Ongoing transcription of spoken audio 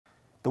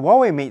The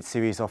HUAWEI Mate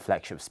series of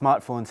flagship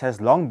smartphones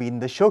has long been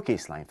the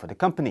showcase line for the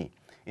company,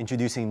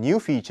 introducing new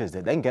features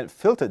that then get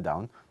filtered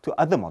down to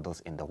other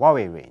models in the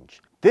Huawei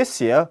range. This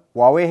year,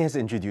 Huawei has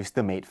introduced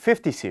the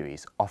Mate50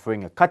 series,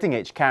 offering a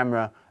cutting-edge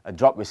camera, a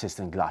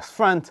drop-resistant glass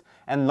front,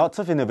 and lots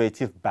of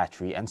innovative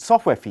battery and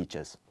software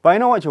features. But I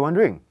know what you're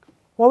wondering.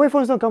 Huawei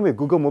phones don't come with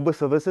Google mobile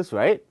services,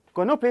 right?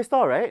 Got no Play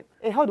Store, right?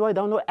 Hey, how do I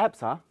download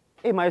apps, huh?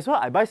 Hey, might as well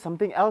I buy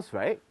something else,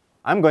 right?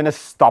 I'm going to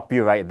stop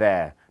you right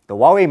there. The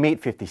HUAWEI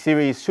Mate50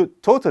 series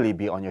should totally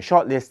be on your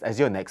shortlist as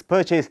your next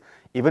purchase,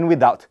 even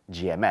without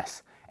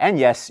GMS. And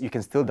yes, you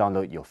can still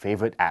download your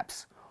favorite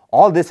apps.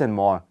 All this and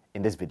more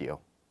in this video.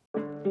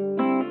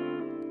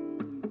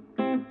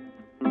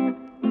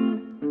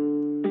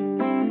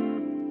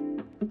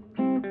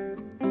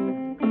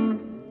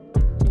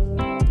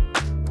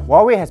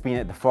 Huawei has been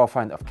at the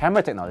forefront of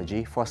camera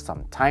technology for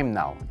some time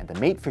now, and the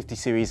Mate50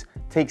 series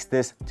takes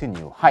this to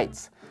new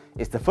heights.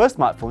 It's the first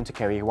smartphone to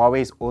carry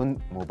Huawei's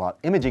own mobile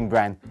imaging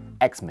brand,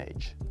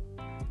 Ximage.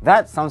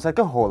 That sounds like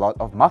a whole lot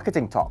of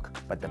marketing talk,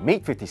 but the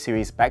Mate50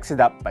 series backs it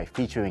up by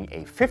featuring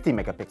a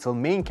 50-megapixel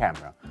main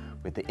camera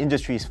with the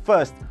industry's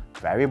first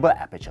variable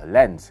aperture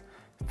lens,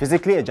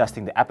 physically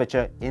adjusting the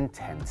aperture in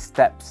 10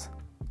 steps.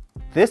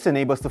 This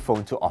enables the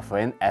phone to offer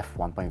an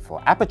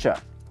f1.4 aperture,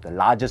 the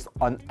largest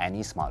on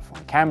any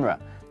smartphone camera,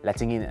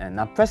 letting in an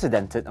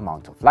unprecedented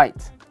amount of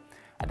light.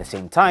 At the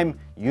same time,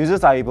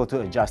 users are able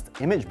to adjust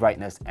image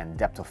brightness and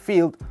depth of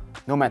field,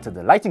 no matter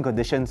the lighting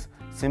conditions,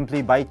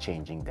 simply by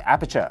changing the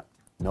aperture.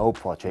 No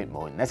portrait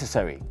mode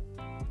necessary.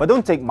 But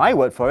don't take my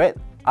word for it,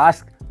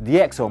 ask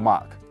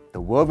DxOMark, the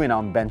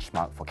world-renowned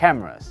benchmark for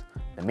cameras.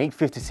 The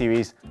Mate50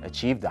 series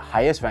achieved the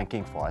highest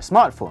ranking for a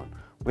smartphone,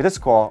 with a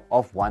score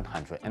of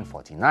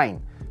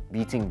 149,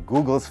 beating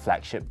Google's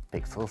flagship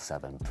Pixel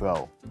 7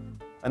 Pro.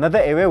 Another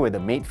area where the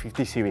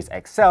Mate50 series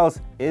excels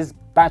is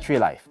battery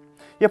life.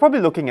 You're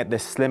probably looking at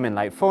this slim and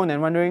light phone and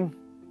wondering,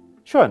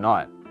 sure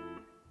not.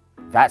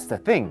 That's the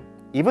thing,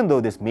 even though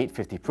this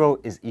Mate50 Pro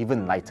is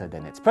even lighter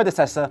than its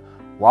predecessor,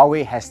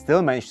 Huawei has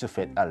still managed to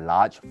fit a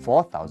large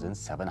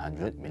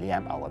 4700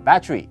 mAh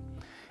battery.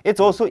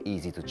 It's also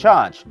easy to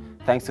charge,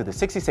 thanks to the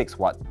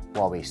 66-watt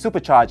Huawei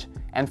Supercharge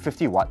and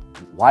 50-watt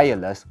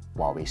wireless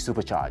Huawei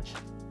Supercharge.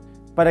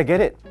 But I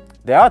get it,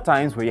 there are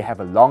times where you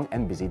have a long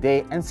and busy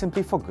day and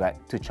simply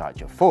forget to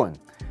charge your phone.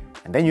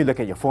 And then you look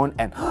at your phone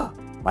and,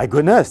 my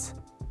goodness,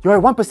 you're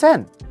at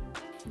 1%!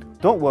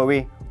 Don't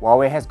worry,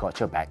 Huawei has got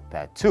your back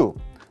there too.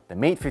 The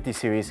Mate50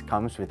 series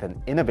comes with an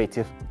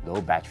innovative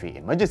low battery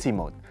emergency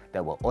mode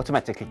that will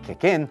automatically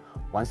kick in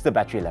once the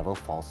battery level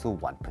falls to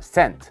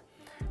 1%.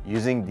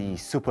 Using the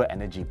super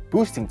energy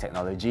boosting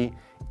technology,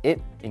 it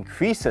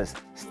increases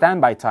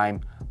standby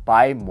time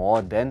by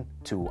more than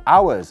 2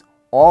 hours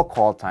or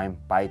call time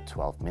by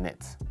 12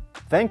 minutes.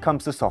 Then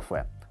comes the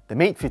software. The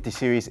Mate50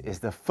 series is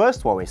the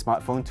first Huawei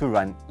smartphone to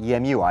run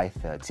EMUI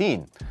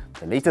 13,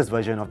 the latest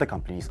version of the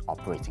company's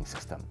operating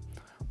system.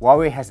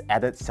 Huawei has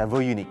added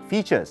several unique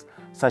features,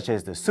 such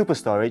as the Super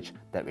Storage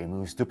that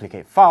removes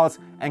duplicate files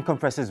and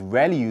compresses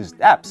rarely used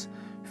apps,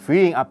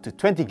 freeing up to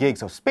 20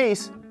 gigs of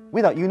space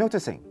without you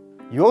noticing.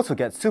 You also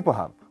get Super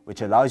Hub,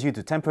 which allows you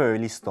to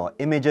temporarily store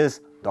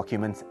images,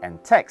 documents,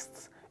 and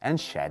texts, and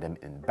share them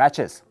in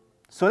batches.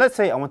 So let's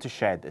say I want to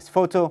share this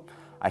photo,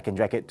 I can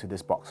drag it to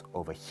this box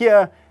over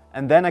here,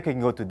 and then I can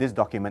go to this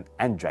document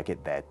and drag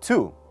it there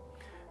too.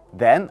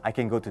 Then I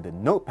can go to the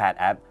Notepad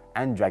app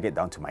and drag it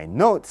down to my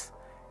notes,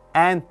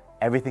 and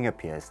everything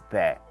appears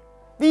there.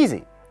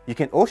 Easy! You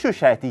can also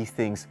share these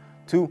things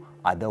to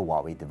other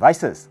Huawei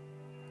devices.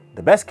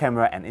 The best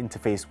camera and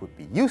interface would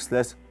be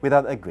useless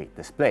without a great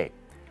display.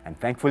 And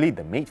thankfully,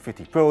 the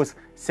Mate50 Pro's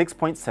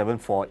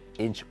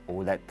 6.74-inch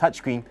OLED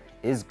touchscreen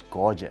is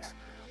gorgeous,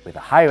 with a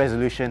high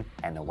resolution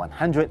and a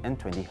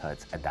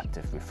 120Hz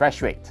adaptive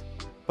refresh rate.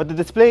 But the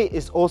display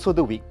is also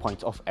the weak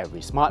point of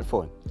every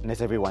smartphone, and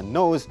as everyone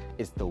knows,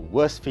 it's the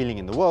worst feeling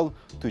in the world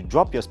to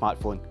drop your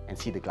smartphone and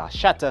see the glass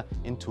shatter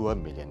into a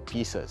million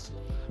pieces.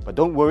 But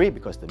don't worry,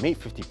 because the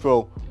Mate50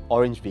 Pro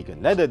Orange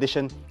Vegan Leather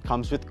Edition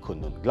comes with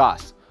Kunlun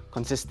glass,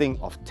 consisting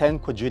of 10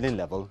 quadrillion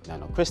level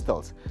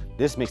nanocrystals.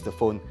 This makes the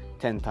phone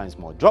 10 times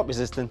more drop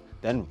resistant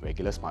than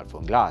regular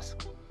smartphone glass.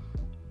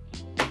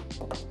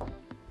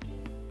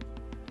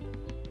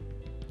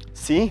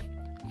 See?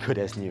 Good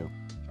as new.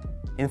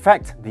 In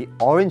fact, the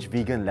Orange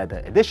Vegan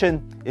Leather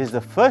Edition is the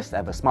first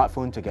ever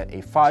smartphone to get a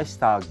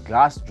 5-star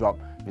glass drop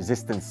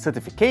resistance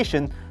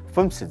certification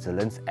from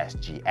Switzerland's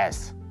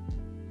SGS.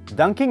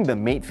 Dunking the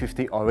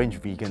Mate50 Orange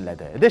Vegan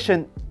Leather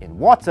Edition in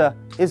water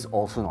is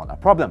also not a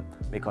problem,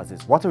 because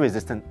it's water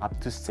resistant up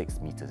to 6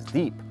 meters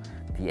deep.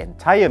 The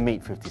entire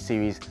Mate50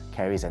 series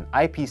carries an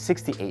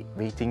IP68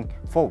 rating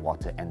for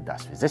water and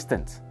dust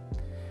resistance.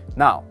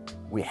 Now,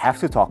 we have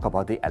to talk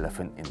about the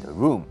elephant in the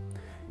room.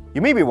 You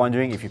may be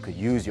wondering if you could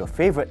use your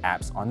favorite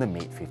apps on the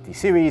Mate50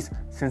 series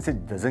since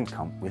it doesn't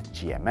come with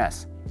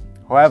GMS.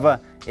 However,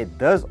 it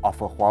does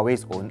offer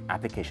Huawei's own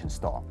application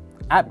store,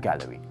 App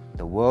Gallery,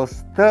 the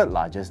world's third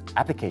largest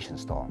application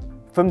store.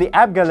 From the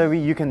app gallery,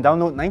 you can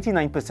download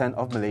 99%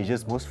 of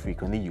Malaysia's most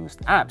frequently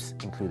used apps,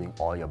 including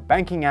all your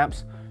banking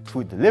apps,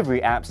 food delivery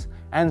apps,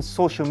 and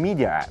social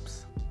media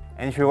apps.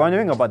 And if you're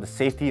wondering about the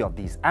safety of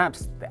these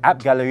apps, the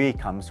app gallery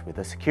comes with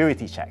a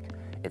security check.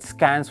 It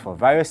scans for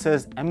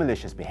viruses and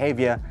malicious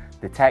behavior,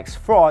 detects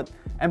fraud,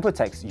 and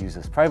protects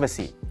users'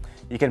 privacy.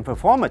 You can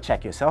perform a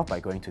check yourself by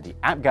going to the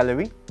app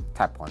gallery,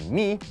 tap on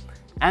Me,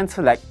 and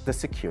select the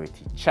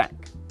security check.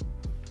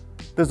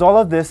 Does all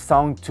of this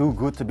sound too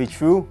good to be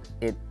true?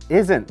 It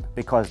isn't,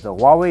 because the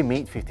HUAWEI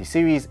Mate50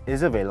 series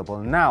is available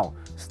now,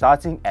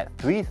 starting at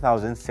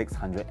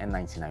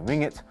 3,699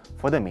 ringgit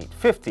for the Mate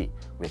 50,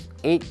 with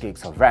 8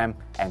 gigs of RAM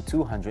and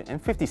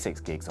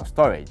 256 gigs of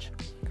storage.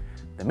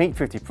 The Mate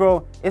 50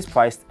 Pro is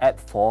priced at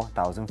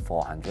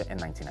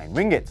 4,499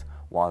 ringgit,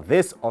 while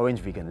this orange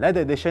vegan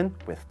leather edition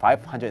with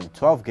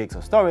 512 gigs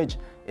of storage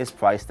is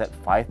priced at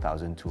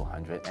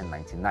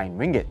 5,299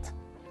 ringgit.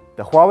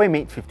 The HUAWEI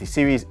Mate50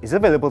 series is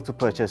available to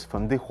purchase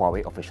from the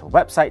Huawei official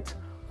website,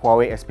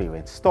 Huawei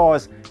Experience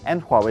stores,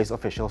 and Huawei's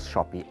official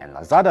Shopee and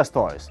Lazada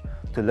stores.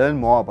 To learn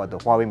more about the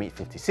HUAWEI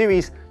Mate50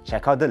 series,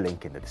 check out the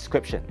link in the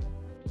description.